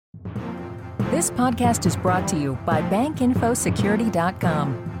This podcast is brought to you by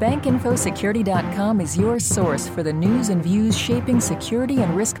BankInfoSecurity.com. BankInfoSecurity.com is your source for the news and views shaping security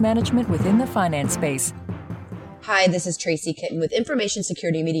and risk management within the finance space. Hi, this is Tracy Kitten with Information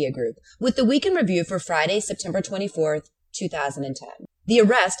Security Media Group with the Week in Review for Friday, September 24th, 2010. The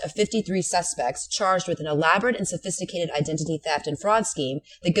arrest of 53 suspects charged with an elaborate and sophisticated identity theft and fraud scheme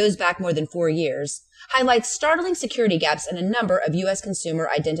that goes back more than 4 years highlights startling security gaps in a number of U.S. consumer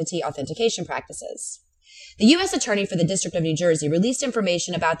identity authentication practices. The U.S. Attorney for the District of New Jersey released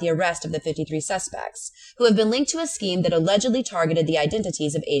information about the arrest of the 53 suspects, who have been linked to a scheme that allegedly targeted the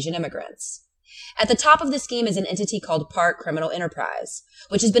identities of Asian immigrants. At the top of the scheme is an entity called Park Criminal Enterprise,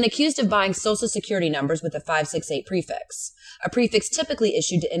 which has been accused of buying Social Security numbers with a 568 prefix, a prefix typically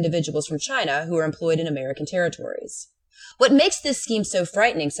issued to individuals from China who are employed in American territories. What makes this scheme so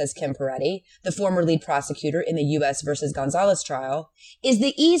frightening, says Kim Peretti, the former lead prosecutor in the U.S. versus Gonzalez trial, is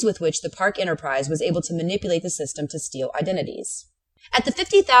the ease with which the Park Enterprise was able to manipulate the system to steal identities. At the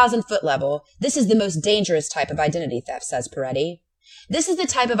 50,000-foot level, this is the most dangerous type of identity theft, says Peretti. This is the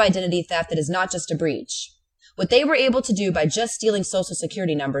type of identity theft that is not just a breach. What they were able to do by just stealing Social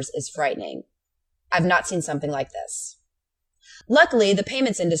Security numbers is frightening. I've not seen something like this. Luckily, the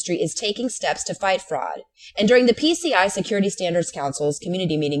payments industry is taking steps to fight fraud, and during the PCI Security Standards Council's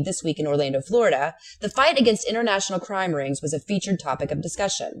community meeting this week in Orlando, Florida, the fight against international crime rings was a featured topic of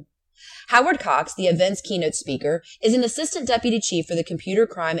discussion. Howard Cox, the event's keynote speaker, is an assistant deputy chief for the Computer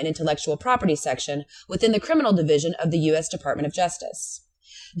Crime and Intellectual Property section within the Criminal Division of the U.S. Department of Justice.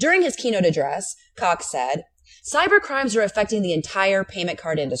 During his keynote address, Cox said, "Cyber crimes are affecting the entire payment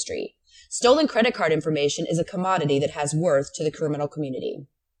card industry. Stolen credit card information is a commodity that has worth to the criminal community."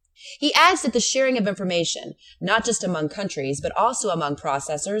 He adds that the sharing of information, not just among countries, but also among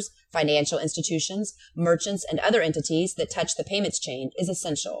processors, financial institutions, merchants, and other entities that touch the payments chain, is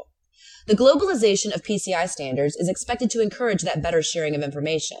essential. The globalization of PCI standards is expected to encourage that better sharing of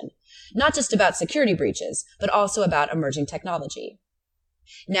information, not just about security breaches, but also about emerging technology.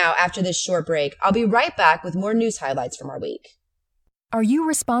 Now, after this short break, I'll be right back with more news highlights from our week. Are you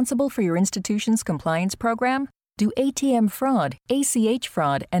responsible for your institution's compliance program? Do ATM fraud, ACH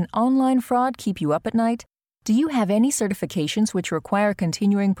fraud, and online fraud keep you up at night? Do you have any certifications which require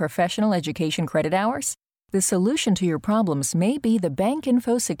continuing professional education credit hours? The solution to your problems may be the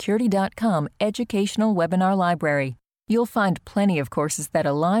BankInfoSecurity.com educational webinar library. You'll find plenty of courses that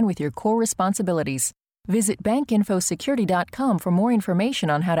align with your core responsibilities. Visit BankInfoSecurity.com for more information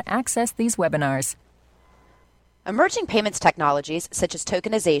on how to access these webinars. Emerging payments technologies such as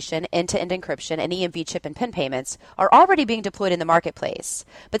tokenization, end-to-end encryption, and EMV chip and PIN payments are already being deployed in the marketplace,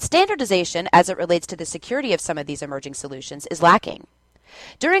 but standardization as it relates to the security of some of these emerging solutions is lacking.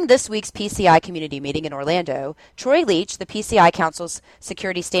 During this week's PCI community meeting in Orlando, Troy Leach, the PCI Council's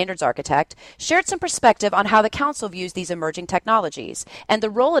security standards architect, shared some perspective on how the Council views these emerging technologies and the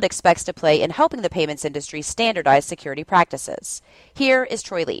role it expects to play in helping the payments industry standardize security practices. Here is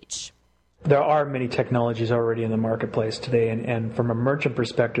Troy Leach. There are many technologies already in the marketplace today, and from a merchant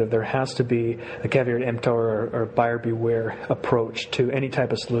perspective, there has to be a caveat emptor or buyer beware approach to any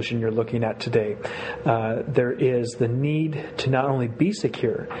type of solution you're looking at today. There is the need to not only be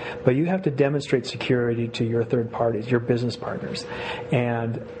secure, but you have to demonstrate security to your third parties, your business partners.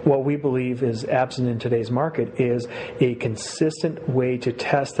 And what we believe is absent in today's market is a consistent way to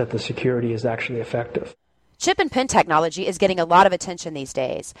test that the security is actually effective. Chip and PIN technology is getting a lot of attention these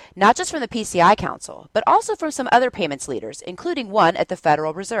days, not just from the PCI Council, but also from some other payments leaders, including one at the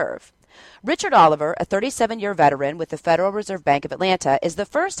Federal Reserve. Richard Oliver, a 37-year veteran with the Federal Reserve Bank of Atlanta, is the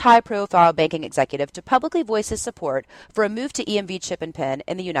first high-profile banking executive to publicly voice his support for a move to EMV chip and PIN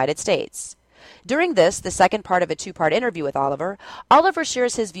in the United States. During this, the second part of a two-part interview with Oliver, Oliver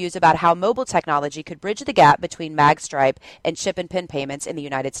shares his views about how mobile technology could bridge the gap between MagStripe and chip and PIN payments in the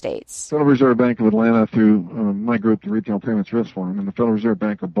United States. Federal Reserve Bank of Atlanta, through my group, the Retail Payments Risk Forum, and the Federal Reserve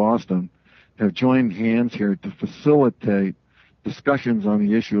Bank of Boston have joined hands here to facilitate discussions on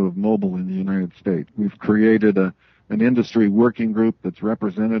the issue of mobile in the United States. We've created an industry working group that's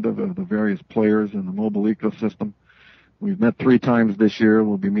representative of the various players in the mobile ecosystem. We've met 3 times this year.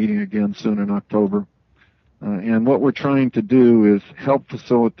 We'll be meeting again soon in October. And what we're trying to do is help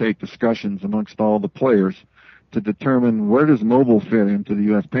facilitate discussions amongst all the players to determine where does mobile fit into the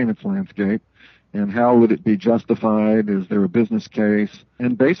U.S. payments landscape and how would it be justified? Is there a business case?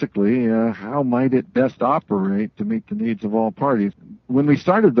 And basically, how might it best operate to meet the needs of all parties? When we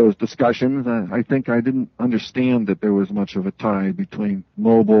started those discussions, I think I didn't understand that there was much of a tie between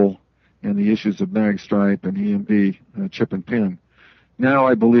mobile and the issues of MagStripe and EMV chip and PIN. Now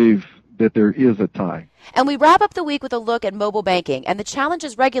I believe that there is a tie. And we wrap up the week with a look at mobile banking and the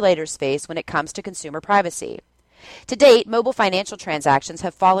challenges regulators face when it comes to consumer privacy. To date, mobile financial transactions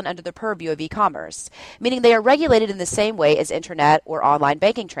have fallen under the purview of e-commerce, meaning they are regulated in the same way as internet or online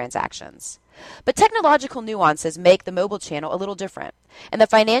banking transactions. But technological nuances make the mobile channel a little different, and the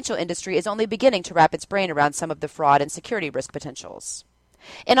financial industry is only beginning to wrap its brain around some of the fraud and security risk potentials.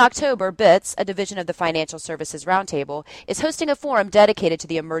 In October, BITS, a division of the Financial Services Roundtable, is hosting a forum dedicated to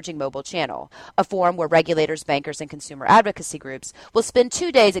the emerging mobile channel, a forum where regulators, bankers, and consumer advocacy groups will spend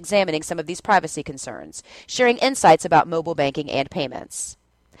 2 days examining some of these privacy concerns, sharing insights about mobile banking and payments.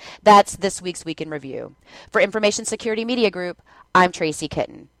 That's this week's Week in Review. For Information Security Media Group, I'm Tracy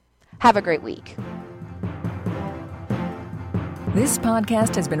Kitten. Have a great week. This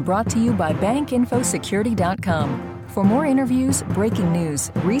podcast has been brought to you by BankInfoSecurity.com. For more interviews, breaking news,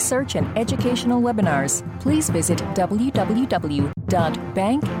 research, and educational webinars, please visit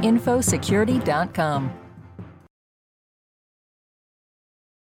www.bankinfosecurity.com.